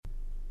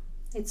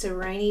It's a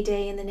rainy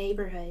day in the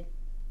neighborhood.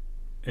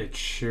 It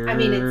sure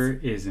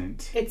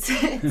isn't. It's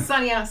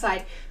sunny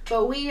outside,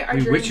 but we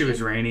wish it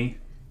was rainy.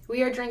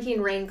 We are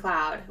drinking Rain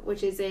Cloud,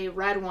 which is a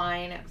red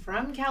wine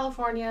from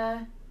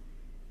California.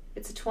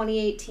 It's a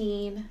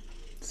 2018.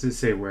 Does it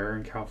say where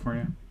in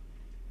California?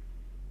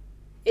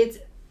 It's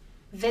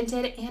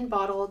vented and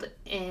bottled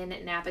in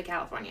Napa,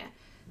 California.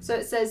 So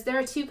it says, there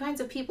are two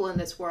kinds of people in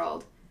this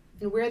world,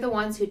 and we're the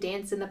ones who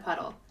dance in the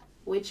puddle.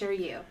 Which are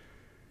you?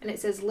 And it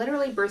says,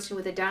 literally bursting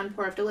with a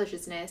downpour of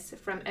deliciousness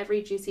from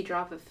every juicy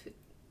drop of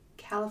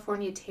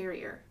California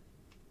Terrier.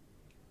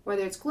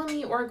 Whether it's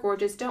gloomy or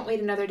gorgeous, don't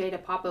wait another day to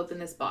pop open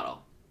this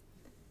bottle.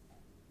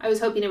 I was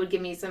hoping it would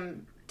give me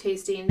some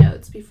tasting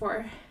notes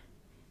before.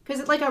 Because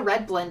it's like a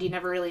red blend, you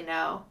never really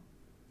know.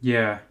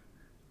 Yeah.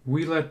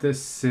 We let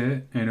this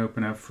sit and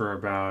open up for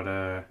about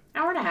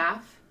hour and a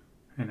half.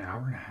 An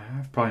hour and a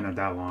half? Probably not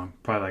that long.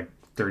 Probably like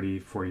 30,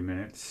 40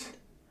 minutes.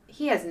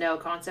 He has no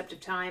concept of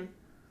time.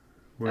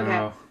 Well,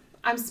 okay.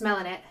 I'm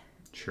smelling it.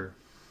 Sure.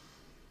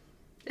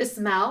 It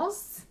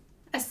smells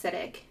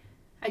acidic.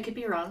 I could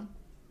be wrong.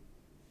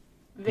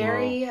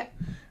 Very...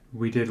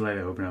 we did let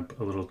it open up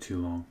a little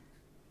too long.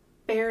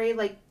 Very,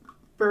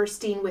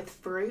 bursting with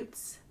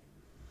fruits.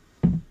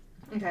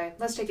 Okay,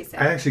 let's take a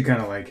sip. I actually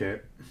kind of like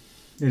it.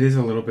 It is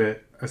a little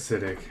bit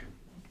acidic.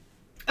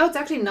 Oh, it's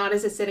actually not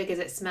as acidic as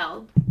it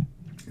smelled.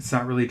 It's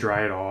not really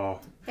dry at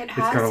all. It's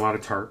got a lot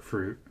of tart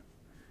fruit.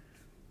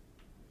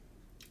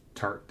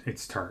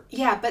 It's tart.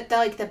 Yeah, but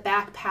the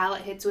back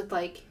palate hits with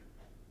a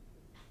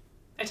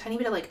tiny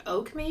bit of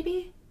oak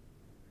maybe?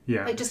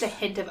 Yeah. Just a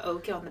hint of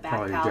oak on the back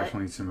palate. Probably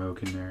definitely some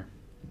oak in there.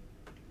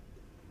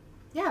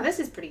 Yeah, this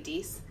is pretty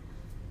decent.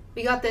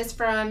 We got this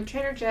from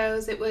Trader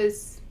Joe's. It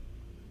was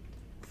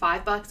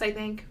 $5, I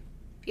think.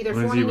 Either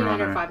 $4.99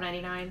 or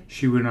 $5.99.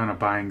 She went on a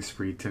buying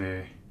spree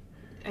today.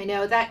 I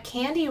know. That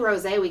candy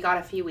rosé we got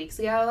a few weeks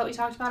ago that we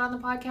talked about on the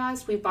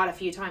podcast, we've bought a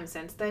few times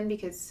since then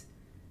because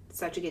it's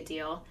such a good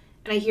deal.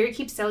 And I hear it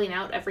keeps selling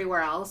out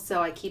everywhere else,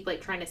 so I keep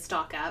trying to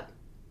stock up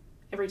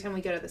every time we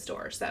go to the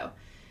store. So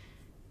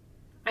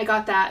I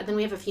got that, and then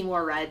we have a few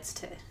more reds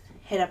to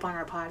hit up on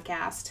our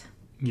podcast.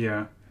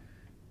 Yeah.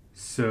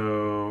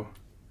 So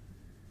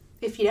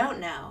if you don't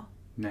know,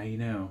 now you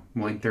know.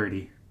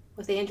 1:30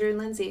 with Andrew and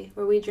Lindsay,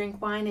 where we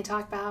drink wine and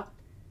talk about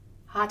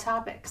hot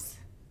topics.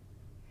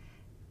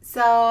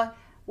 So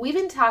we've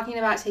been talking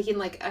about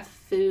taking a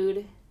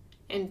food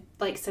and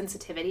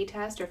sensitivity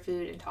test or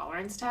food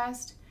intolerance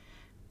test.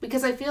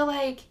 Because I feel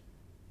like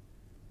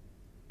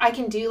I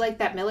can do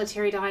that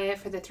military diet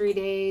for the 3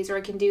 days, or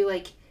I can do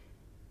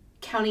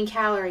counting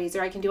calories,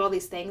 or I can do all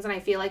these things, and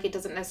I feel like it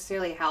doesn't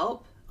necessarily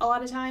help a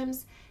lot of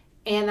times,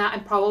 and that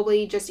I'm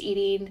probably just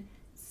eating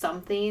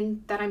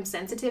something that I'm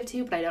sensitive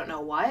to, but I don't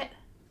know what.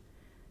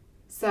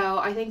 So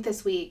I think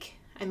this week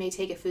I may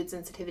take a food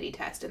sensitivity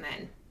test, and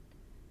then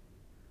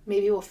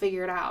maybe we'll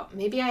figure it out.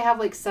 Maybe I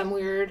have some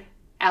weird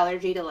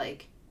allergy to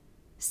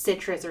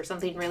citrus or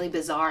something really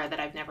bizarre that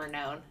I've never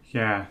known.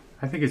 Yeah,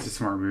 I think it's a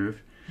smart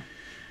move.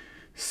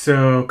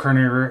 So,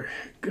 coronavirus.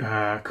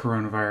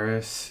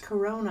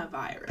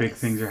 Big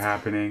things are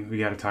happening. We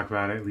got to talk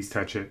about it, at least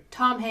touch it.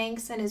 Tom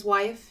Hanks and his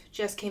wife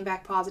just came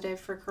back positive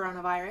for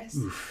coronavirus.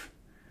 Oof.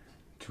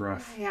 It's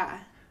rough.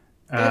 Yeah.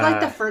 They're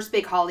the first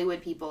big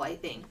Hollywood people, I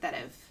think, that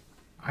have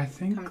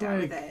come down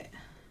with it.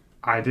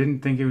 I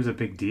didn't think it was a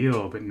big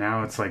deal, but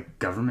now it's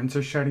governments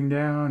are shutting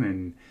down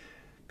and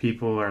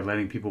people are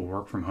letting people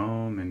work from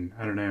home, and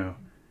I don't know.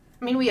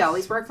 I mean, we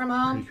always work from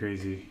home. Pretty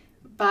crazy.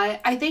 But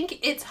I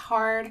think it's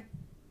hard.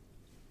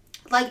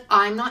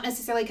 I'm not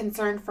necessarily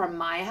concerned for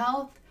my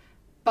health,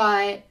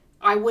 but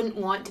I wouldn't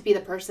want to be the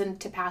person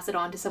to pass it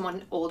on to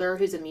someone older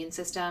whose immune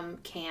system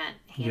can't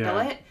handle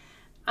it.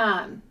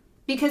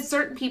 Because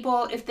certain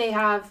people, if they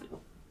have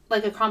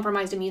a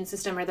compromised immune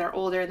system or they're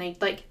older and they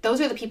those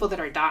are the people that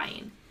are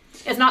dying.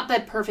 It's not the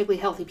perfectly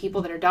healthy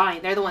people that are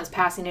dying. They're the ones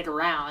passing it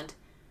around.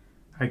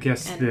 I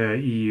guess the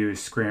EU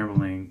is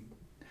scrambling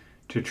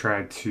to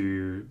try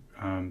to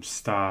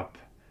stop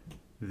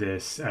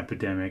this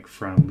epidemic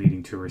from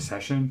leading to a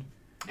recession.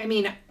 I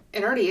mean,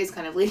 it already is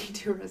kind of leading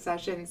to a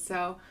recession,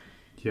 so...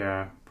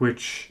 Yeah,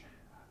 which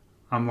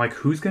I'm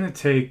who's going to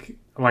take...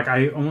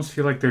 I almost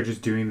feel like they're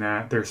just doing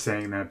that. They're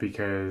saying that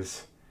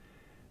because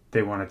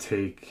they want to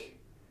take...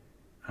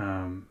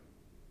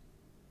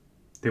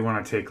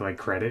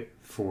 credit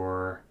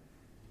for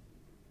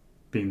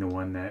being the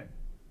one that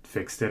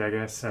fixed it, I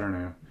guess. I don't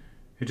know.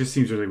 It just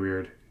seems really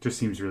weird. It just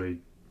seems really...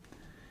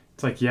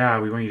 It's yeah,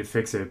 we want you to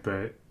fix it,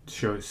 but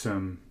show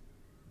some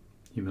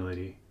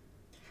humility.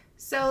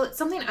 So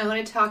something I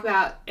wanted to talk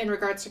about in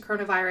regards to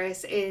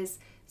coronavirus is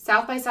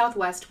South by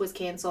Southwest was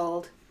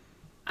canceled.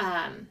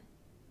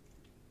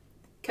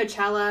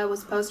 Coachella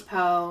was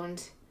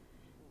postponed.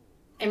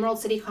 Emerald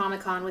City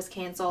Comic Con was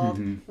canceled.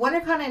 Mm-hmm.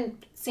 WonderCon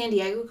and San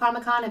Diego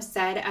Comic Con have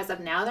said as of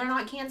now they're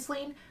not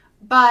canceling.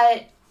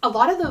 But a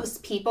lot of those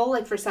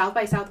people, for South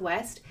by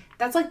Southwest,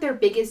 that's their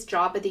biggest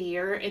job of the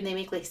year, and they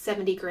make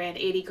 $70,000,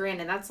 $80,000,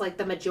 and that's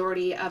the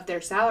majority of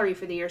their salary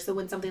for the year. So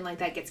when something like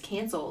that gets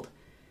canceled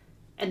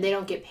and they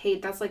don't get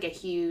paid, that's a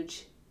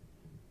huge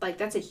like,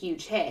 that's a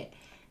huge hit.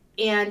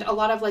 And a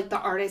lot of, like, the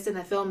artists and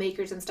the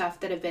filmmakers and stuff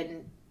that have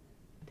been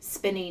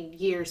spending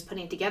years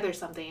putting together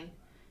something,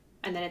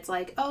 and then it's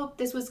like, oh,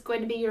 this was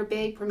going to be your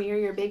big premiere,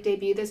 your big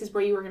debut. This is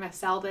where you were going to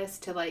sell this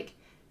to, like,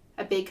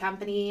 a big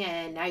company,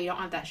 and now you don't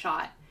have that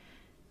shot.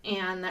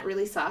 And that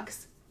really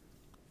sucks.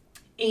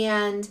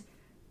 And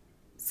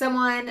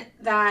someone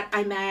that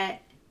I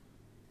met,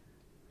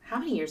 how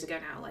many years ago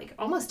now? Like,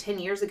 almost 10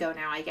 years ago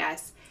now, I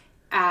guess,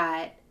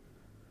 at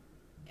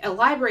a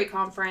library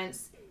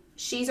conference.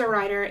 She's a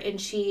writer, and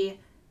she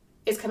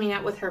is coming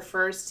out with her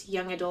first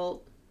young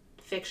adult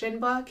fiction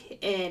book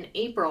in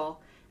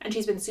April, and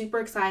she's been super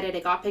excited.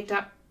 It got picked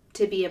up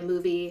to be a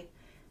movie,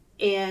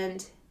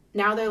 and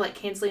now they're, like,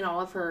 canceling all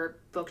of her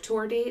book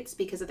tour dates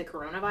because of the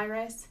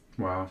coronavirus.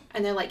 Wow.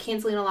 And they're, like,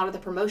 canceling a lot of the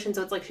promotion,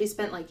 so it's like she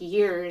spent, like,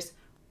 years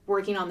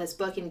working on this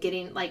book and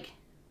getting, like,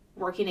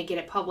 working to get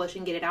it published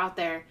and get it out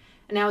there,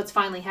 and now it's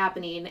finally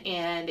happening,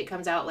 and it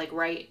comes out, like,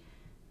 right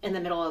in the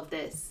middle of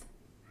this,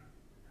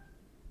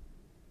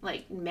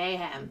 like,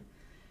 mayhem,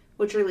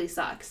 which really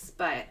sucks.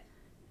 But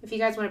if you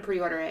guys want to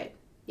pre-order it,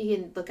 you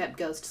can look up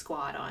Ghost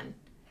Squad on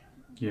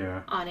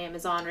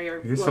Amazon or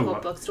your local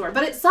bookstore.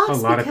 But it sucks a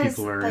lot because, of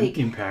people are, like,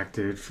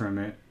 impacted from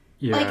it.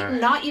 Yeah.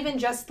 Like, not even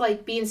just,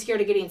 like, being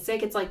scared of getting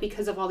sick. It's, like,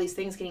 because of all these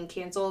things getting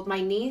canceled.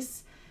 My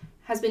niece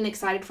has been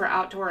excited for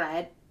Outdoor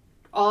Ed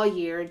all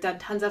year, done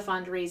tons of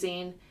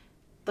fundraising,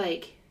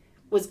 like,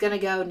 was going to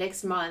go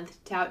next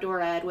month to Outdoor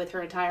Ed with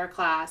her entire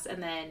class,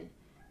 and then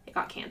it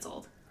got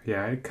canceled.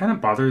 Yeah, it kind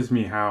of bothers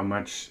me how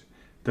much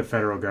the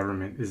federal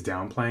government is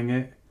downplaying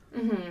it.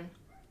 Mm-hmm.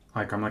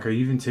 Like, I'm like, are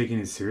you even taking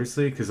it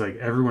seriously? Because, like,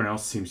 everyone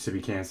else seems to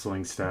be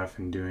canceling stuff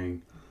and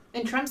doing...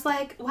 And Trump's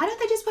like, why don't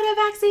they just put a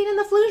vaccine in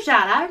the flu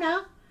shot? I don't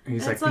know. And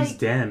he's like, these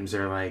Dems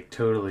are, like,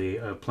 totally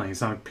playing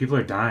something. People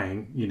are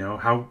dying, you know?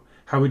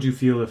 How would you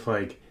feel if,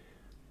 like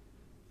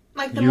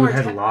you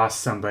had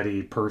lost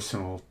somebody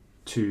personal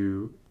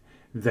to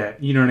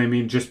that, you know what I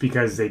mean? Just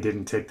because they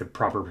didn't take the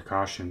proper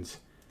precautions.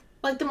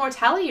 Like, the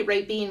mortality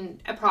rate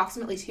being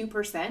approximately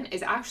 2%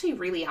 is actually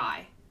really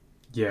high.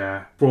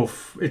 Yeah. Well,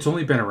 it's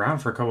only been around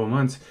for a couple of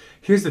months.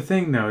 Here's the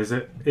thing, though, is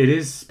that it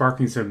is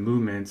sparking some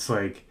movements.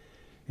 Like,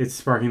 it's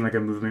sparking, like, a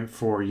movement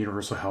for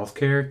universal health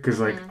care. Because,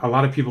 like, a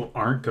lot of people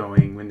aren't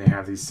going when they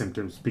have these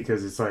symptoms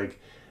because it's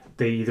like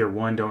they either,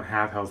 one, don't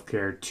have health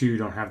care, two,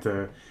 don't have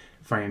the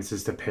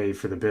finances to pay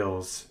for the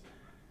bills,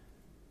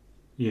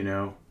 you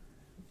know?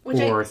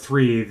 Or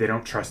three, they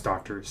don't trust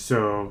doctors.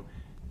 So,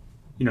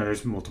 you know,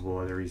 there's multiple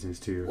other reasons,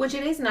 too. Which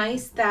it is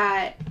nice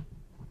that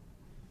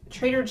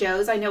Trader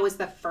Joe's, I know, was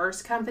the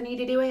first company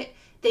to do it.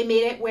 They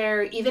made it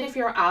where even if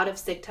you're out of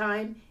sick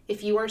time,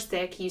 if you are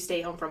sick, you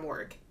stay home from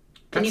work.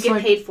 And you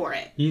get paid for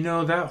it. You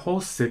know, that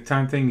whole sick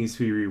time thing needs to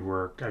be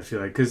reworked, I feel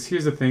like. Because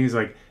here's the thing, is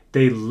like,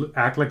 they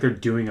act like they're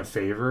doing a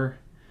favor.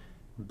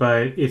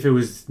 But if there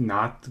was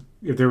no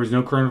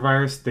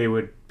coronavirus, they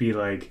would be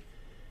like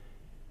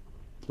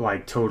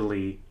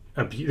totally...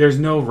 There's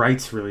no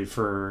rights really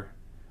for...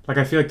 Like,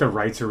 I feel like the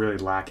rights are really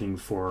lacking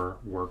for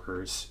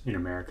workers in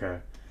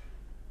America.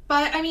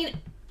 But, I mean,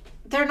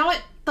 they're not...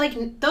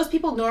 Like, those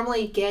people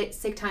normally get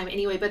sick time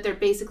anyway, but they're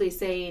basically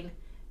saying,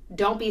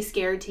 don't be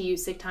scared to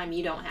use sick time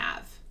you don't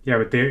have. Yeah,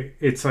 but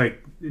it's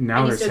like,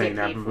 now they're saying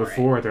that, but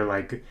before they're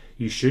like,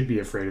 you should be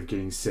afraid of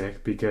getting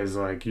sick because,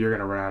 like, you're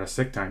going to run out of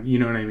sick time. You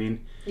know what I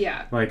mean?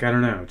 Yeah. Like, I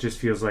don't know. It just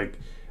feels like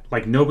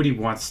nobody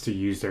wants to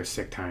use their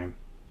sick time.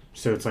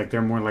 So it's like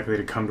they're more likely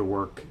to come to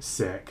work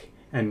sick.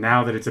 And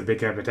now that it's a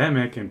big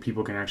epidemic and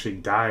people can actually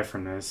die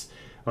from this,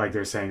 like,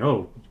 they're saying,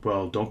 oh,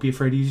 well, don't be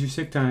afraid to use your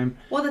sick time.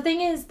 Well, the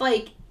thing is,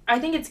 like, I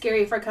think it's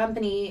scary for a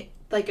company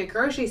like a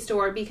grocery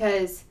store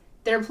because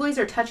their employees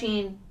are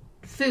touching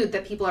food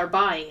that people are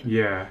buying.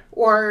 Yeah.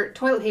 Or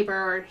toilet paper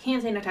or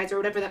hand sanitizer or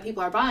whatever that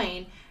people are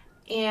buying.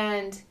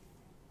 And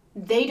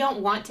they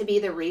don't want to be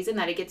the reason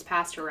that it gets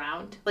passed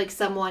around. Like,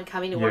 someone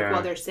coming to work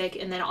while they're sick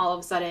and then all of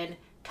a sudden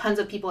tons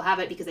of people have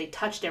it because they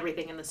touched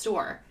everything in the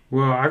store.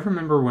 Well, I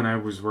remember when I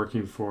was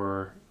working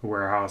for a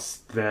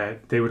warehouse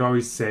that they would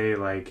always say,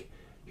 like,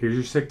 here's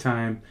your sick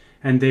time.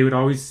 And they would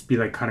always be,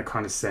 like, kind of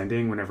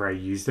condescending whenever I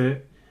used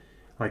it.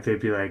 Like, they'd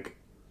be like,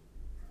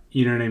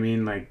 you know what I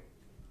mean? Like,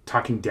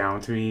 talking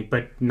down to me,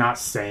 but not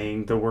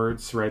saying the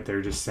words, right?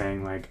 They're just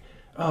saying, like,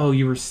 oh,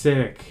 you were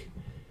sick.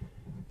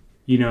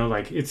 You know,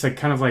 like, it's, like,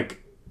 kind of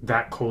like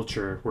that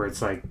culture where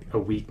it's like a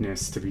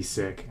weakness to be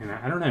sick, and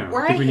I don't know.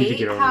 Or I think we need to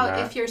get over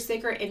that. If you're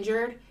sick or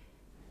injured,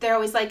 they're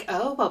always like,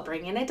 "Oh, well,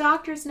 bring in a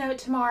doctor's note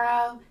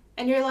tomorrow,"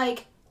 and you're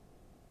like,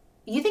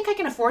 "You think I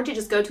can afford to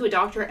just go to a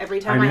doctor every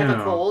time I have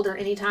a cold or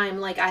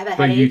anytime like I have a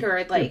headache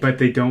or like?" But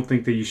they don't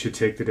think that you should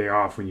take the day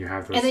off when you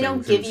have those. And they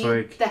things. don't give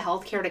you like, the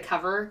health care to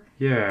cover.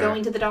 Yeah.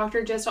 Going to the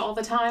doctor just all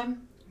the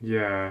time.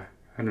 Yeah,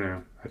 I don't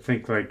know. I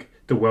think like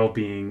the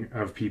well-being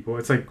of people.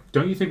 It's like,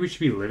 don't you think we should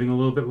be living a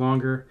little bit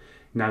longer?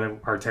 Now that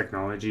our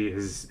technology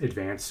has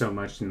advanced so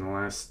much in the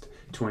last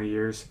 20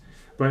 years.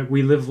 But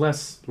we live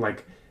less,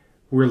 like,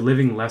 we're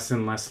living less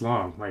and less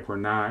long. Like, we're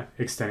not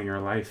extending our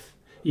life,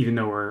 even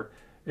though we're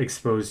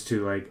exposed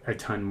to, like, a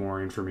ton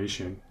more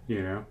information,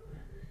 you know?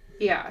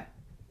 Yeah.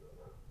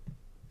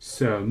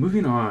 So,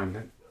 moving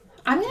on.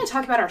 I'm going to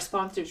talk about our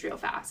sponsors real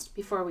fast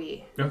before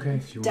we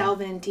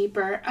delve in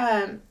deeper.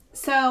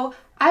 So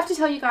I have to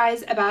tell you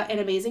guys about an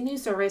amazing new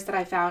service that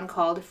I found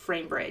called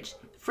FrameBridge.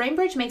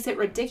 FrameBridge makes it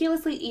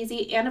ridiculously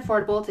easy and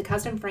affordable to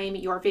custom frame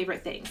your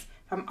favorite things,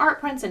 from art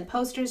prints and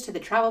posters to the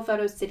travel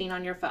photos sitting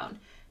on your phone.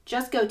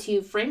 Just go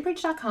to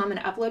framebridge.com and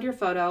upload your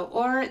photo,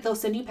 or they'll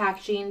send you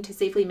packaging to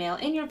safely mail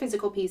in your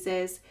physical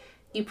pieces.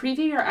 You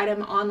preview your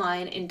item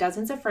online in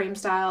dozens of frame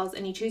styles,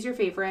 and you choose your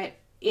favorite,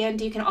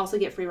 and you can also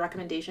get free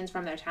recommendations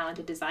from their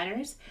talented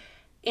designers.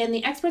 And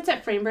the experts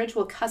at FrameBridge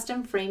will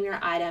custom frame your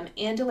item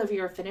and deliver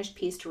your finished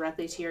piece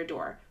directly to your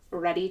door,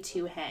 ready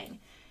to hang.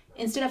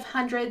 Instead of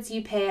hundreds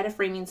you pay at a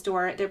framing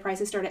store, their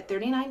prices start at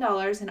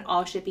 $39 and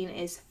all shipping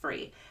is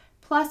free.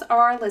 Plus,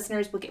 our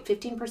listeners will get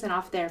 15%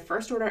 off their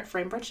first order at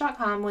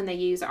framebridge.com when they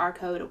use our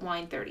code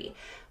WINE30.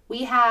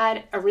 We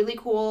had a really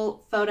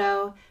cool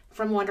photo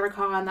from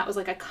WonderCon that was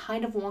like a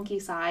kind of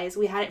wonky size.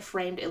 We had it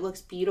framed. It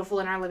looks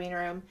beautiful in our living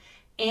room.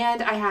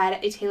 And I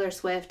had a Taylor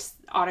Swift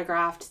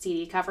autographed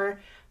CD cover,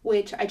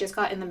 which I just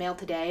got in the mail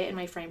today in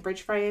my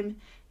FrameBridge frame.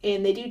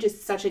 And they do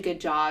just such a good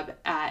job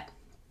at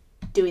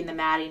doing the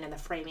matting and the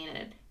framing,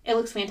 and it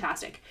looks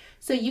fantastic.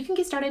 So you can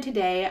get started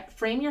today,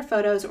 frame your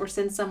photos, or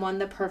send someone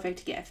the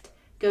perfect gift.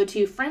 Go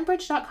to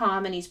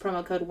framebridge.com and use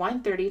promo code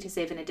WINE30 to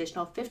save an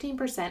additional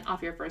 15%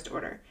 off your first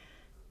order.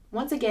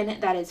 Once again,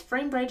 that is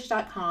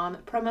framebridge.com,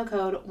 promo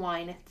code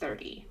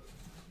WINE30.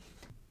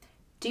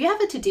 Do you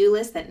have a to-do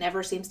list that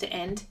never seems to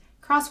end?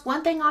 Cross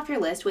one thing off your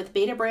list with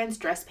Betabrand's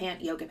Dress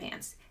Pant Yoga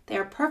Pants. They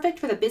are perfect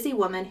for the busy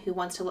woman who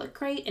wants to look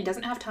great and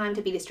doesn't have time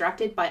to be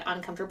distracted by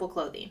uncomfortable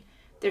clothing.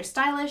 They're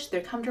stylish,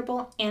 they're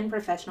comfortable, and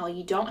professional.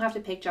 You don't have to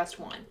pick just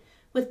one.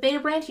 With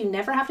Betabrand, you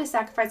never have to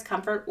sacrifice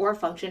comfort or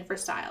function for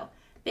style.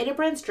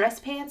 Betabrand's Dress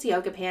Pants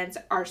Yoga Pants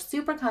are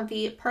super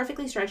comfy,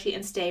 perfectly stretchy,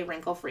 and stay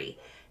wrinkle-free.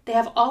 They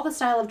have all the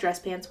style of dress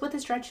pants with the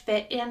stretch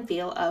fit and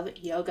feel of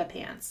yoga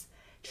pants.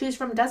 Choose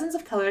from dozens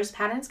of colors,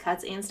 patterns,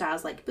 cuts, and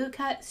styles like boot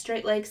cut,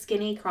 straight leg,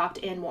 skinny, cropped,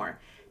 and more.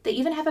 They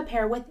even have a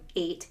pair with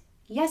 8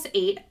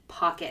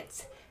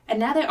 pockets. And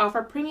now they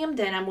offer premium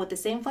denim with the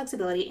same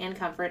flexibility and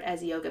comfort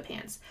as yoga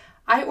pants.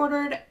 I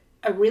ordered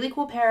a really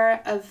cool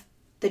pair of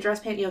the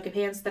dress pant yoga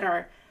pants that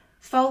are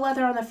faux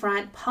leather on the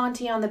front,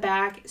 ponte on the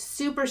back,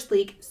 super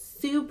sleek,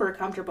 super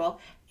comfortable,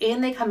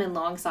 and they come in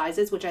long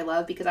sizes, which I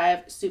love because I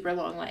have super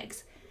long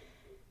legs.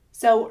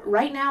 So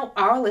right now,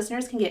 our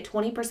listeners can get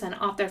 20%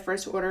 off their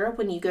first order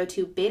when you go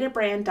to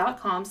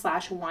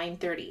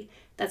betabrand.com/wine30.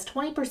 That's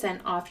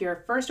 20% off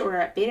your first order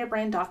at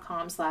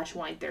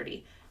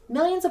betabrand.com/wine30.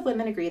 Millions of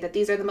women agree that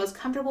these are the most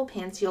comfortable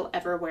pants you'll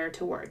ever wear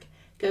to work.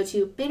 Go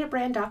to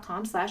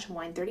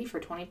betabrand.com/wine30 for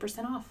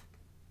 20% off.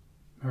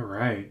 All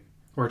right.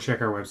 Or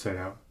check our website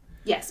out.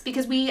 Yes,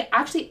 because we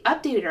actually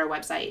updated our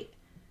website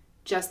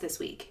just this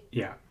week.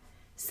 Yeah.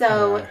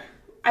 So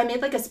I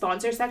made like a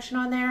sponsor section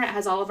on there. It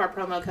has all of our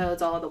promo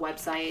codes, all of the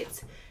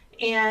websites.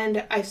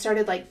 And I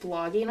started like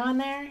blogging on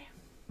there.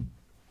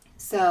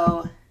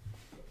 So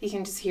you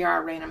can just hear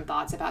our random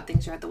thoughts about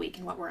things throughout the week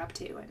and what we're up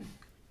to. And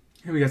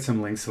we got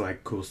some links to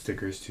like cool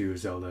stickers too,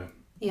 Zelda.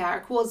 Yeah,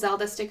 our cool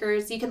Zelda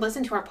stickers. You can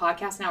listen to our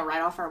podcast now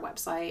right off our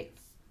website.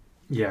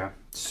 Yeah.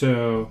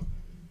 So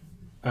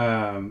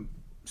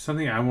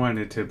something I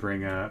wanted to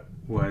bring up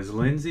was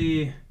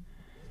Lindsay.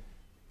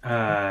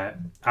 I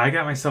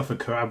got myself a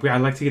Coke. I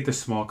like to get the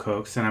small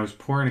Cokes, and I was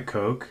pouring a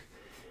Coke,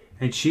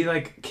 and she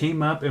like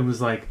came up and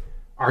was like,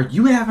 "Are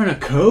you having a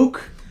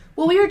Coke?"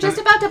 Well, we were just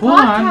about to Hold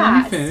podcast. on,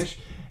 let me finish.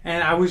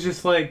 And I was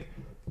just like,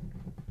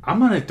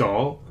 "I'm an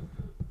adult.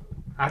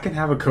 I can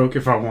have a Coke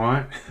if I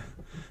want."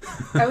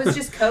 I was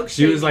just Coke.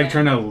 She was like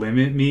trying to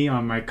limit me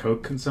on my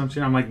Coke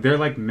consumption. I'm like, they're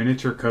like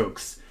miniature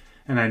Cokes,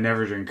 and I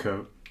never drink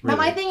Coke. Really.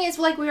 But my thing is,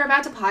 like, we were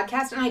about to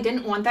podcast, and I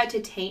didn't want that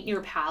to taint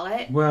your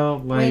palate. Well,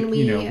 like,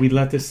 we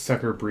let this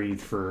sucker breathe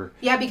for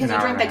because you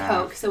drank the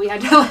Coke, so we had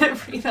to let it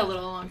breathe a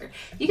little longer.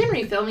 You can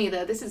refill me,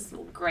 though. This is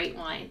great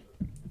wine.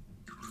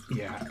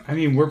 Yeah. I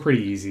mean, we're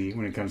pretty easy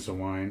when it comes to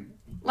wine.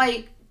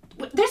 Like,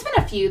 there's been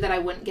a few that I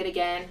wouldn't get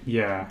again.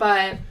 Yeah.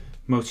 But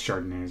most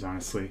Chardonnays,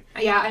 honestly.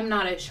 Yeah, I'm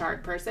not a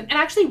Chard person. And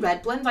actually,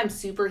 red blends, I'm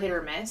super hit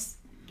or miss.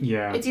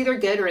 Yeah. It's either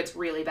good or it's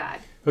really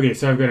bad. Okay,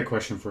 so I've got a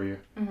question for you.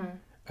 Mm-hmm.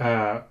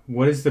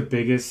 What is the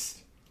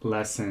biggest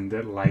lesson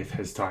that life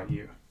has taught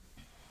you?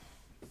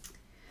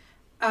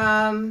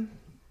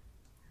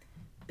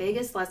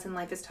 Biggest lesson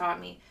life has taught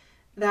me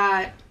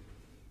that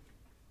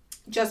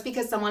just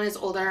because someone is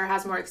older or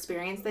has more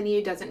experience than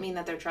you doesn't mean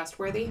that they're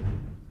trustworthy.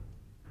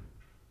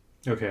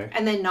 Okay.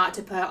 And then not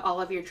to put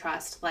all of your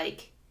trust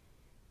like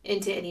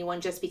into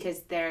anyone just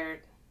because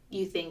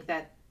you think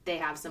that they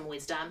have some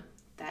wisdom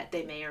that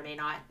they may or may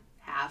not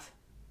have.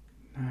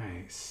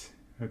 Nice.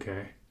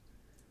 Okay.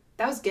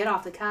 That was good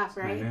off the cuff,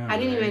 right? I know, I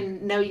didn't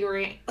even know you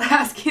were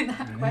asking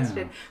that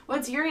question.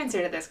 What's your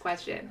answer to this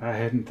question? I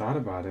hadn't thought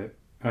about it.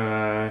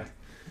 I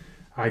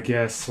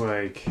guess,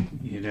 like,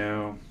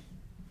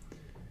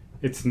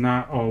 it's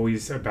not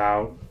always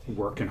about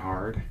working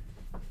hard.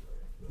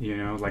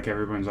 Like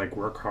everyone's like,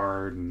 work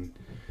hard and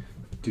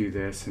do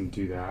this and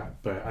do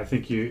that. But I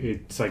think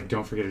it's like,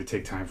 don't forget to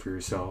take time for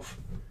yourself.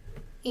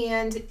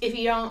 And if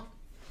you don't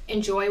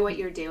enjoy what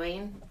you're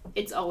doing,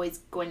 it's always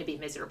going to be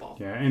miserable.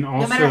 Yeah, and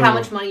also, no matter how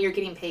much money you're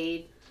getting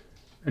paid.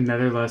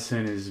 Another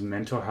lesson is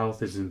mental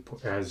health is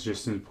as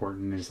just as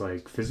important as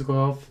like physical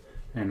health.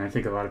 And I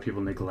think a lot of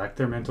people neglect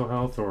their mental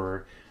health,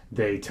 or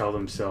they tell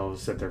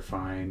themselves that they're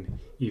fine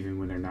even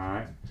when they're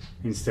not,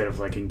 instead of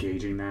like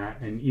engaging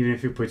that. And even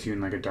if it puts you in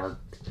like a dark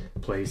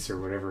place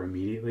or whatever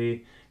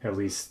immediately, at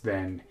least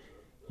then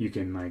you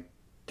can like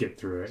get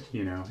through it,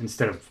 you know,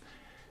 instead of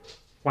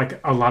like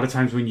a lot of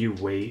times when you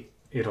wait,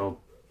 it'll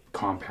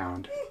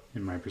compound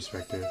in my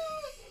perspective.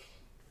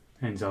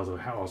 And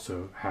Zelda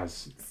also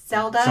has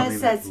something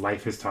that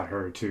life has taught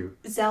her too.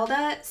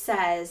 Zelda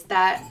says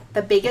that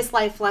the biggest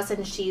life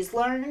lesson she's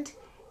learned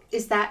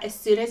is that as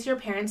soon as your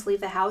parents leave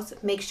the house,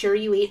 make sure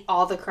you eat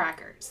all the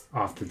crackers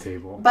off the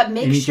table. But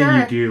make Anything sure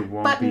you do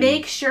won't be...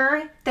 make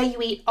sure that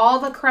you eat all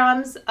the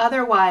crumbs.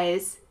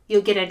 Otherwise,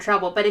 you'll get in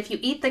trouble. But if you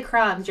eat the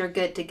crumbs, you're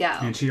good to go.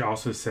 And she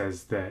also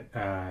says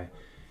that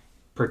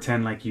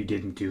pretend like you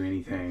didn't do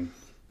anything,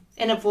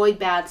 and avoid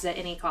baths at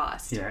any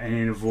cost. Yeah,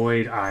 and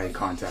avoid eye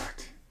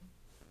contact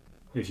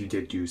if you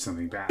did do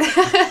something bad.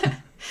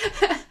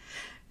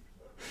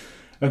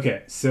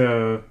 Okay,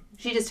 so...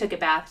 She just took a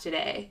bath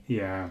today.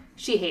 Yeah.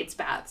 She hates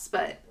baths,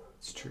 but...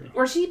 It's true.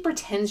 Or she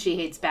pretends she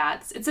hates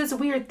baths. It's this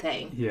weird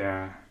thing.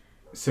 Yeah.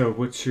 So,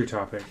 what's your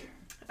topic?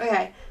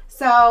 Okay,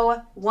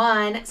 so,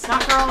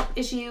 Snot Girl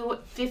issue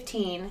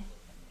 15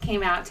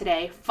 came out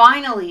today.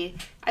 Finally!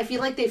 I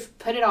feel like they've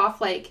put it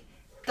off, like,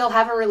 they'll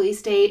have a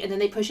release date, and then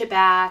they push it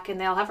back, and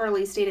they'll have a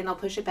release date, and they'll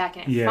push it back,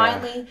 and it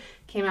finally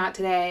came out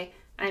today.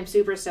 I'm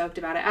super stoked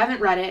about it. I haven't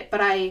read it, but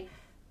I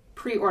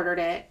pre-ordered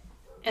it.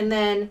 And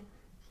then,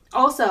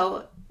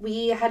 also,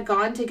 we had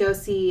gone to go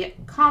see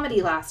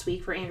comedy last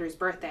week for Andrew's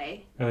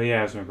birthday. Oh,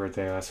 yeah, it was my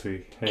birthday last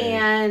week. Hey.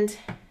 And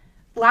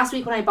last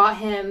week when I bought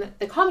him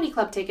the comedy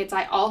club tickets,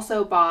 I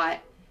also bought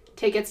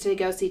tickets to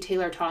go see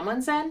Taylor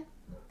Tomlinson,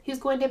 who's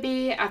going to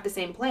be at the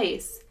same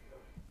place.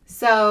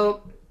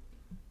 So,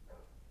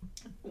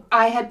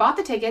 I had bought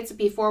the tickets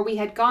before we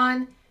had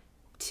gone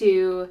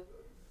to,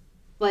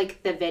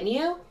 like, the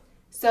venue.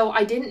 So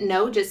I didn't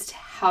know just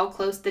how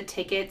close the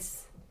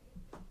tickets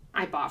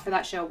I bought for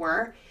that show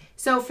were.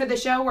 So for the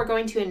show we're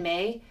going to in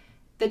May,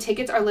 the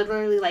tickets are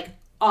literally like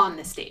on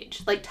the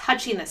stage, like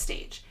touching the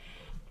stage.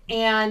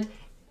 And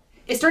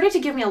it started to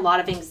give me a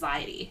lot of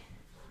anxiety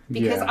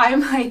because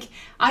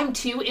I'm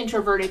too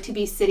introverted to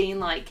be sitting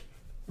like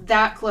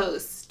that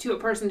close to a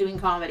person doing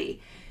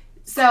comedy.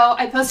 So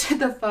I posted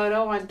the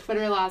photo on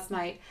Twitter last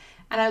night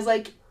and I was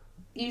like,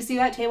 you see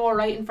that table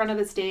right in front of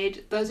the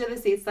stage? Those are the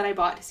seats that I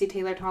bought to see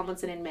Taylor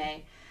Tomlinson in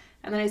May.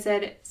 And then I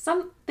said,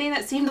 something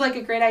that seemed like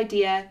a great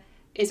idea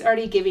is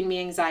already giving me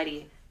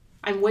anxiety.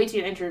 I'm way too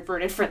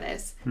introverted for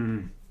this.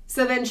 Mm-hmm.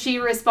 So then she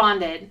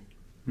responded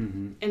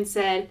and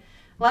said,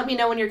 let me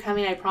know when you're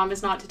coming. I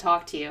promise not to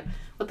talk to you,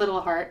 with a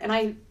little heart. And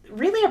I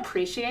really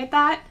appreciate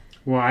that.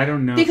 Well, I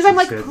don't know. Because I'm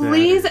like,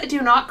 please do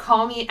not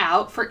call me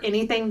out for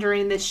anything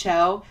during this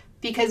show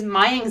because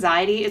my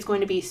anxiety is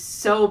going to be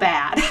so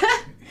bad.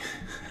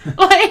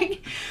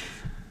 like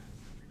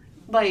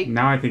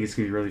now I think it's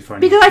gonna be really funny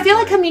because I feel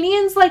like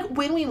comedians, like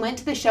when we went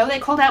to the show, they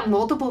called out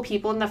multiple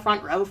people in the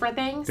front row for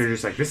things. They're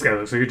just like, this guy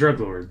looks like a drug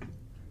lord.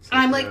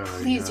 And I'm like,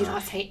 please do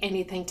not say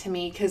anything to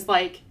me because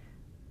like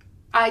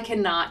I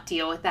cannot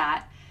deal with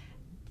that.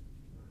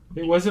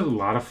 It was a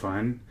lot of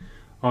fun,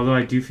 although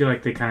I do feel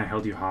like they kind of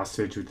held you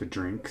hostage with the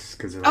drinks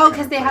because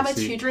because they have a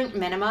 2-drink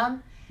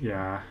minimum.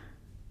 Yeah,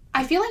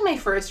 I feel like my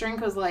first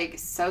drink was like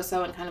so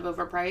and kind of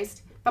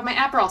overpriced. But my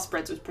Aperol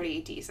Spritz was pretty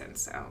decent,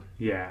 so...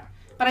 Yeah.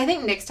 But I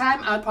think next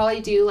time I would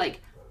probably do,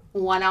 like,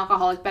 one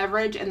alcoholic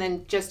beverage and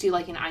then just do,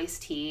 like, an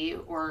iced tea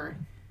or,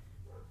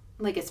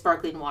 like, a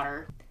sparkling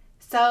water.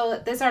 So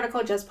this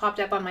article just popped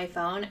up on my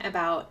phone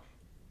about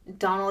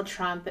Donald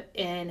Trump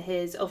in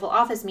his Oval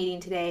Office meeting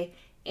today,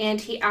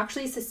 and he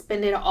actually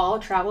suspended all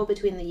travel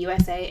between the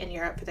USA and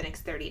Europe for the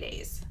next 30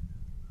 days.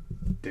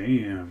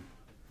 Damn.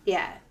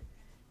 Yeah.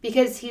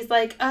 Because he's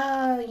like,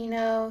 oh, you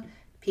know...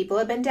 People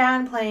have been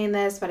downplaying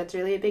this, but it's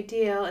really a big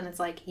deal. And it's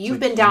like, you've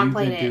been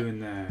downplaying it.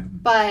 Doing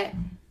that. But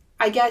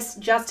I guess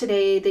just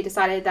today they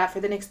decided that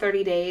for the next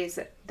 30 days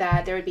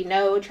that there would be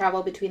no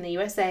travel between the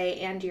USA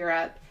and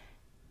Europe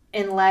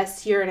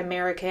unless you're an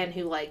American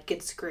who, like,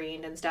 gets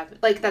screened and stuff.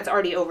 Like, that's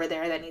already over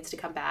there that needs to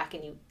come back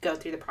and you go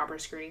through the proper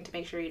screening to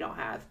make sure you don't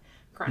have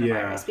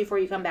coronavirus before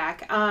you come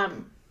back.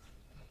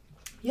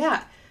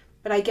 Yeah.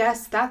 But I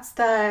guess that's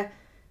the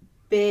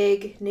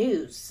big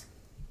news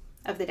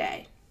of the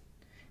day.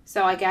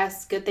 So I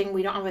guess good thing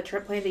we don't have a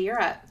trip planned to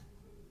Europe.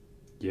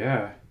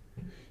 Yeah.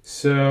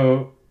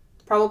 So...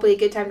 Probably a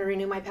good time to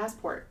renew my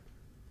passport.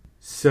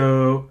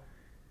 So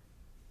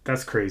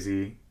that's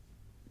crazy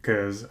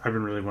because I've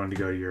been really wanting to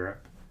go to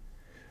Europe.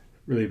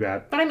 Really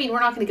bad. But I mean,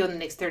 we're not going to go in the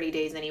next 30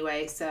 days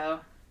anyway,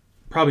 so...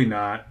 Probably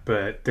not,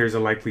 but there's a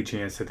likely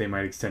chance that they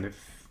might extend it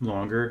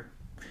longer.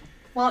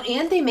 Well,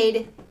 and they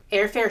made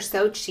airfare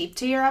so cheap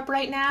to Europe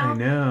right now I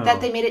know. that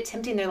they made it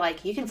tempting. They're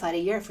like, you can fly to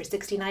Europe for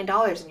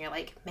 $69. And you're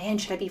like, man,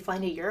 should I be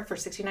flying to Europe for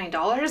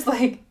 $69?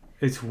 Like,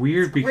 it's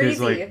weird because,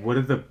 crazy. like, what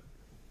are the...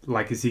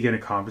 Like, is he going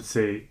to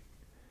compensate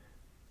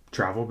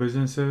travel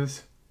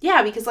businesses?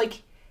 Yeah, because,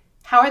 like,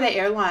 how are the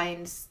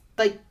airlines...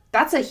 Like,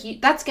 that's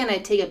going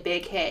to take a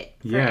big hit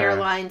for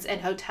airlines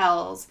and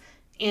hotels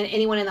and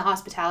anyone in the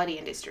hospitality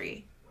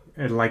industry.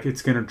 And, like,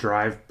 it's going to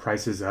drive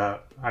prices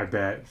up, I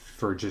bet,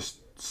 for just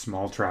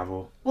small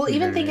travel. Well,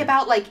 even think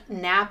about, like,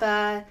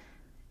 Napa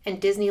and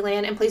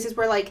Disneyland and places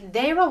where, like,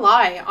 they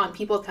rely on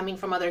people coming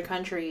from other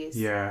countries.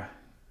 Yeah,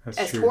 that's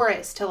as true.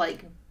 tourists to,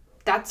 like,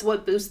 that's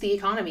what boosts the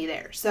economy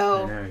there.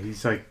 So, I know.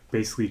 He's like,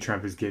 basically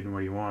Trump is getting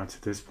what he wants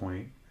at this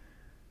point.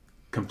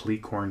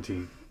 Complete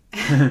quarantine.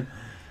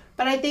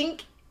 but I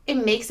think it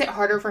makes it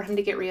harder for him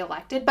to get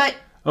reelected. But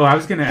I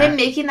was going to him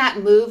making that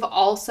move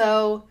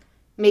also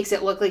makes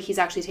it look like he's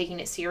actually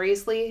taking it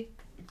seriously.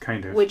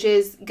 Kind of. Which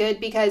is good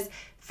because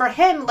for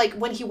him, like,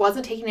 when he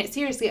wasn't taking it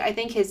seriously, I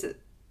think his,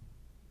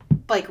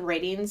 like,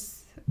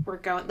 ratings were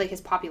going, like, his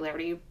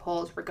popularity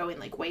polls were going,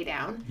 like, way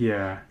down.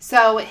 Yeah.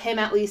 So him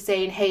at least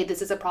saying, hey,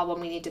 this is a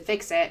problem, we need to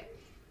fix it.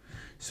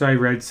 So I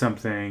read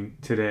something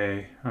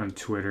today on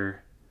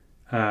Twitter.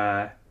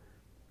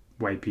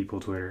 White people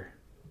Twitter.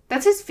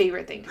 That's his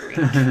favorite thing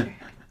to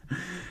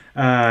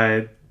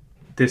read.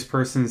 This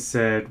person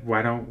said,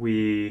 why don't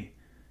we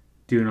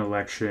do an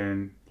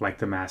election like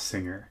The Masked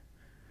Singer?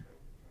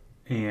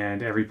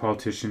 And every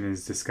politician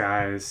is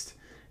disguised,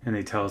 and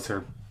they tell us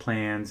their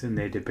plans, and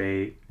they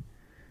debate.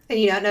 And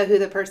you don't know who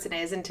the person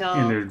is until...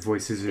 And their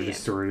voices are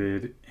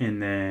distorted.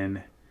 And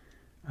then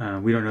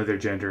we don't know their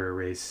gender or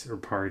race or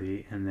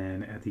party. And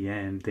then at the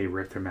end, they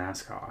rip their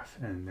mask off.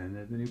 And then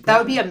they're the new president. That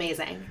would be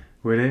amazing.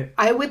 Would it?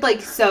 I would,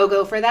 like, so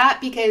go for that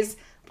because,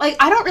 like,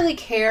 I don't really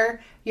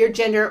care your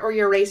gender or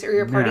your race or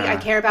your party. Nah. I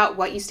care about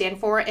what you stand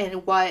for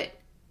and what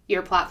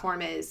your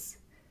platform is.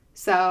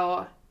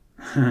 So,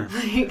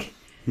 like...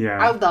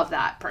 Yeah. I would love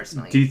that,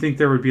 personally. Do you think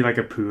there would be, like,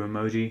 a poo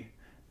emoji?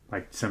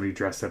 Like, somebody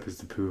dressed up as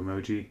the poo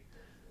emoji?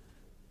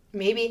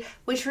 Maybe.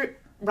 Which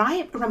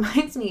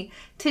reminds me,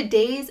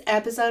 today's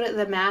episode of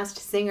The Masked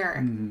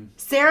Singer,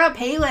 Sarah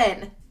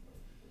Palin.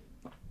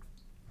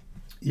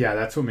 Yeah,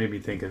 that's what made me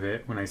think of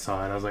it when I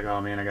saw it. I was like, oh,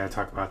 man, I got to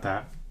talk about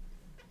that.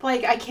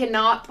 Like, I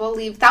cannot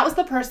believe... That was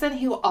the person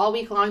who all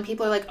week long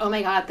people are like, oh,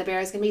 my God, the bear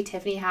is going to be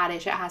Tiffany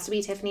Haddish. It has to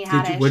be Tiffany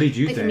Haddish. What did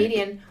you think? The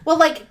comedian. Well,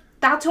 like...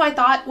 That's who I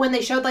thought when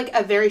they showed, like,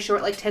 a very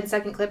short, like,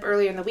 10-second clip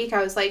earlier in the week.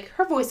 I was like,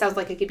 her voice sounds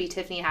like it could be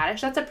Tiffany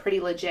Haddish. That's a pretty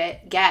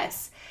legit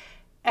guess.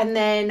 And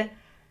then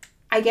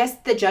I guess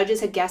the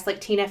judges had guessed, like,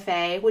 Tina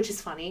Fey, which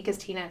is funny because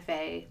Tina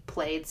Fey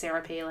played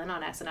Sarah Palin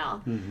on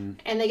SNL. Mm-hmm.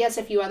 And they guessed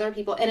a few other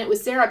people. And it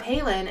was Sarah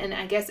Palin, and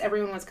I guess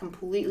everyone was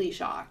completely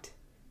shocked.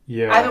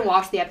 Yeah. I haven't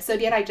watched the episode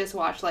yet. I just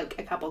watched, like,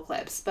 a couple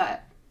clips,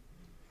 but...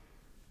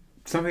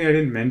 Something I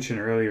didn't mention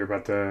earlier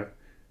about the...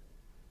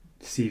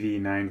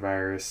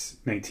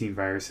 CV19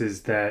 virus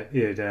is that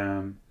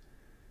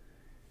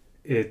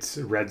it's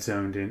red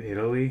zoned in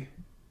Italy.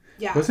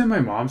 Yeah. Wasn't my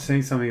mom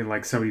saying something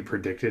like somebody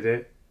predicted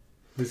it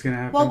was going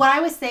to happen? Well, what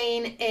I was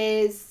saying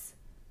is,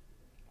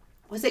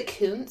 was it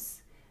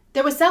Kuntz?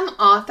 There was some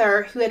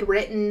author who had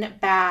written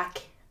back,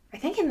 I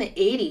think in the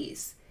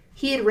 80s,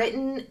 he had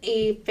written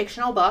a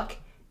fictional book,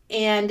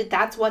 and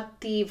that's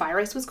what the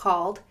virus was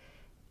called.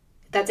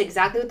 That's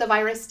exactly what the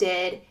virus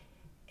did.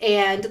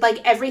 And,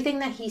 like, everything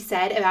that he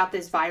said about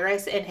this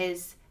virus in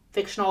his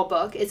fictional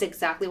book is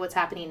exactly what's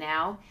happening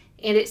now.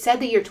 And it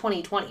said the year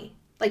 2020.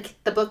 Like,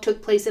 the book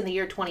took place in the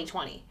year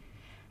 2020.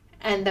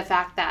 And the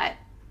fact that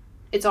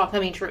it's all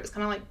coming true is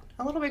kind of, like,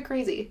 a little bit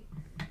crazy.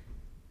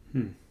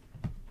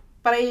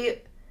 But I'm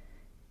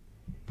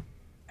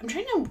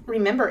trying to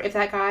remember if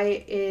that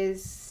guy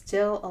is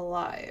still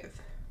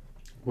alive.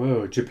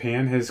 Whoa,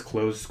 Japan has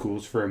closed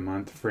schools for a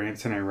month.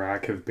 France and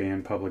Iraq have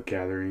banned public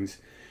gatherings.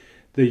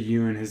 The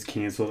UN has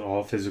canceled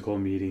all physical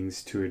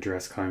meetings to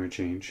address climate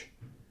change.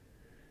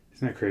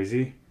 Isn't that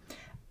crazy?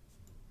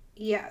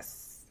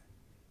 Yes.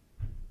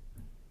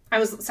 I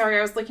was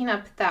looking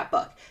up that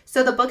book.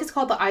 So the book is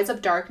called The Eyes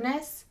of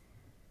Darkness.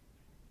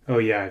 Oh,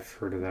 yeah, I've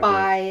heard of that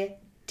by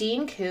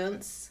Dean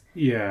Koontz.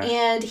 Yeah.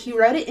 And he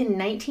wrote it in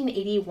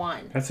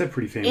 1981. That's a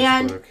pretty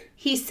famous book.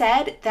 He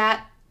said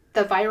that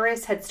the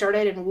virus had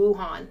started in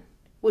Wuhan,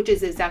 which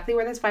is exactly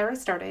where this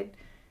virus started.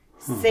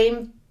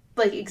 Same,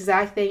 like,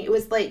 exact thing. It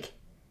was, like...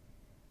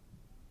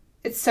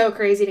 It's so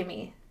crazy to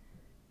me.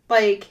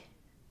 Like,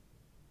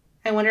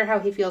 I wonder how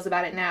he feels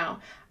about it now.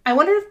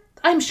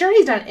 I'm sure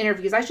he's done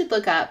interviews. I should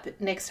look up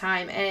next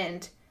time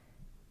and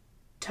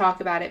talk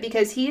about it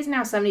because he's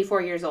now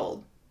 74 years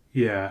old.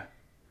 Yeah.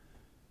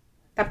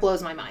 That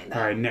blows my mind, though.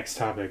 All right, next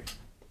topic.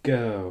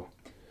 Go.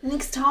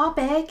 Next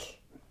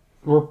topic.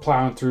 We're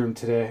plowing through them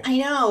today. I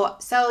know.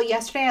 So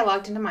yesterday I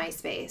logged into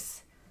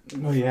MySpace.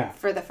 Oh, yeah.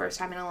 For the first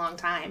time in a long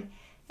time.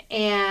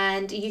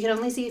 And you can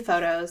only see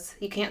photos.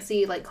 You can't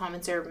see, like,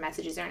 comments or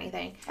messages or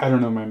anything. I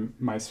don't know my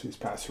MySpace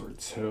password,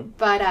 so...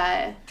 But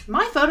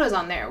my photos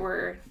on there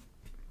were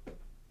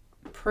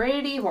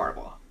pretty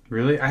horrible.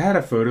 Really? I had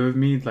a photo of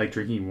me like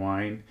drinking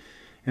wine,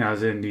 and I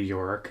was in New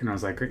York, and I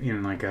was like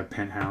in like a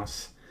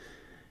penthouse,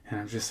 and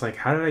I'm just like,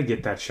 how did I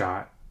get that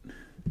shot?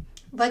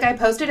 Like, I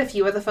posted a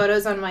few of the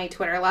photos on my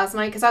Twitter last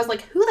night because I was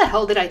like, who the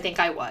hell did I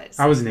think I was?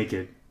 I was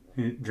naked,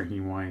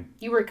 drinking wine.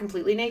 You were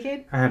completely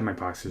naked? I had my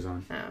boxers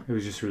on. Oh. It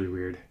was just really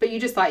weird. But you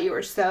just thought you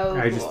were so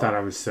I just cool. thought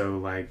I was so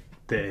like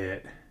the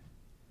it.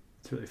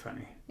 It's really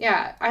funny.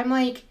 Yeah, I'm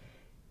like,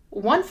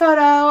 one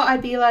photo,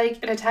 I'd be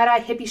like in a tie-dye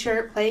hippie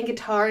shirt playing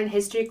guitar in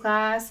history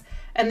class,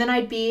 and then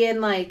I'd be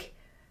in like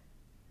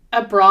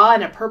a bra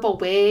and a purple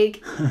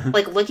wig,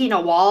 like licking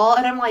a wall,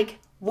 and I'm like,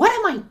 what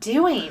am I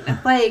doing?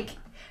 Like,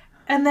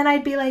 and then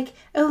I'd be like,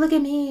 oh, look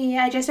at me,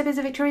 I dressed up as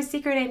a Victoria's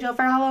Secret angel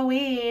for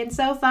Halloween,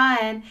 so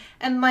fun.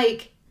 And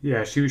like,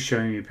 yeah, she was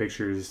showing me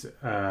pictures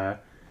the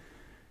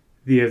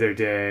other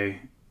day,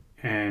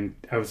 and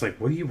I was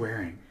like, what are you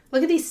wearing?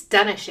 look at these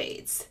stunner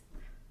shades.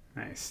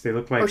 Nice. They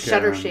look like... Or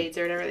shutter shades,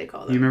 or whatever they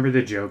call them. You remember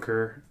the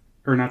Joker?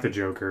 Or not the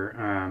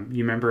Joker.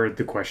 You remember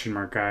the question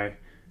mark guy?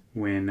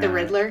 When The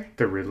Riddler?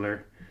 The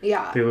Riddler.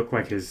 Yeah. They look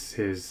like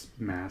his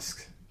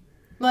masks.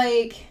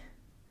 Like,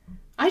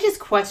 I just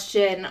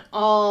question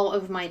all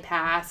of my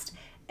past.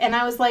 And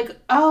I was like,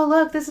 oh,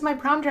 look, this is my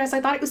prom dress.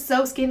 I thought it was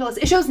so scandalous.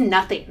 It shows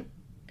nothing.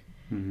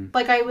 Mm-hmm.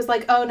 Like, I was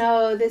like, oh,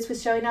 no, this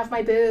was showing off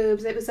my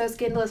boobs. It was so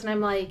scandalous. And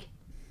I'm like,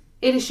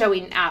 it is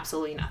showing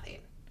absolutely nothing.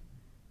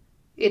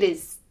 It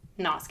is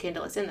not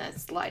scandalous in the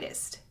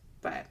slightest.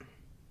 But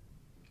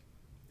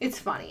it's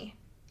funny.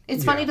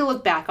 It's funny to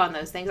look back on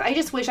those things. I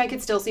just wish I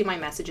could still see my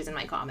messages in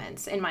my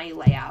comments and my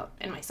layout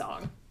and my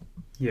song.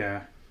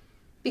 Yeah.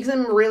 Because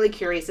I'm really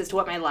curious as to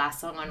what my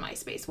last song on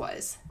MySpace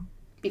was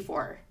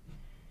before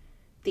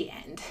the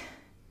end.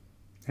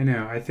 I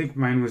know. I think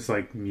mine was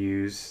like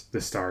Muse,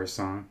 the Stars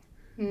song.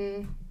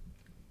 Mm.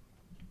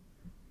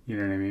 You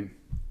know what I mean?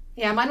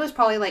 Yeah, mine was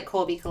probably like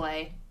Colby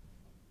Calais.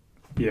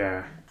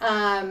 Yeah.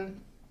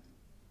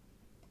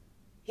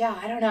 Yeah,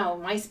 I don't know.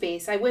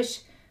 MySpace.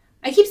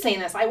 I keep saying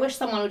this. I wish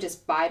someone would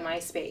just buy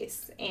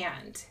MySpace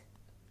and...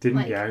 Didn't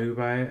like, Yahoo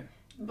buy it?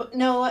 But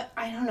no,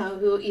 I don't know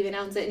who even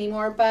owns it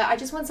anymore, but I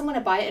just want someone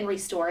to buy it and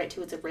restore it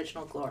to its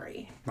original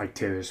glory. Like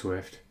Taylor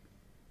Swift.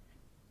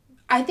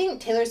 I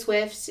think Taylor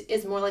Swift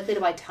is more likely to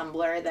buy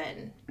Tumblr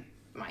than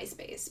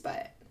MySpace,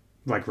 but...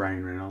 Like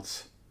Ryan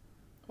Reynolds.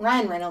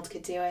 Ryan Reynolds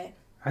could do it.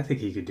 I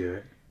think he could do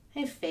it. I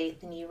have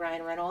faith in you,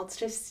 Ryan Reynolds.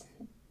 Just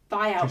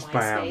buy out Just MySpace.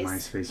 buy out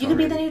MySpace You could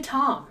be the already. new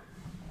Tom.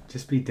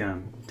 Just be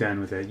done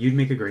with it. You'd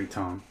make a great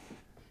Tom.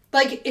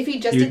 Like, if he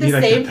just You'd did the be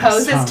like same the best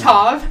pose as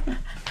Tom. Tom.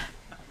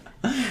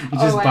 You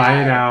just my buy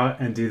God. it out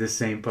and do the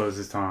same pose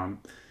as Tom.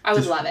 I would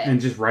Just- love it. And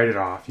just write it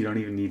off. You don't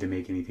even need to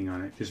make anything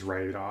on it. Just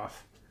write it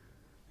off.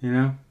 You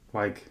know?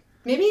 Like...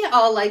 Maybe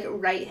I'll, like,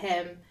 write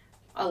him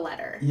a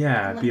letter.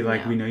 Yeah, And let be him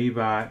like, know. we know you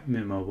bought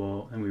Mint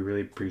Mobile, and we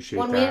really appreciate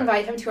When that. we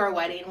invite him to our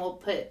wedding, we'll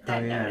put that oh,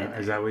 note in yeah. there.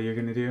 Is that what you're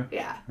going to do?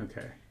 Yeah.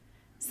 Okay.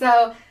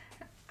 So,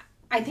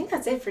 I think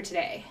that's it for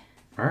today.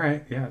 All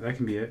right. Yeah, that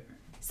can be it.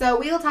 So,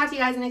 we will talk to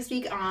you guys next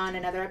week on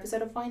another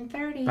episode of Wine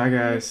 30. Bye,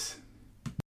 guys.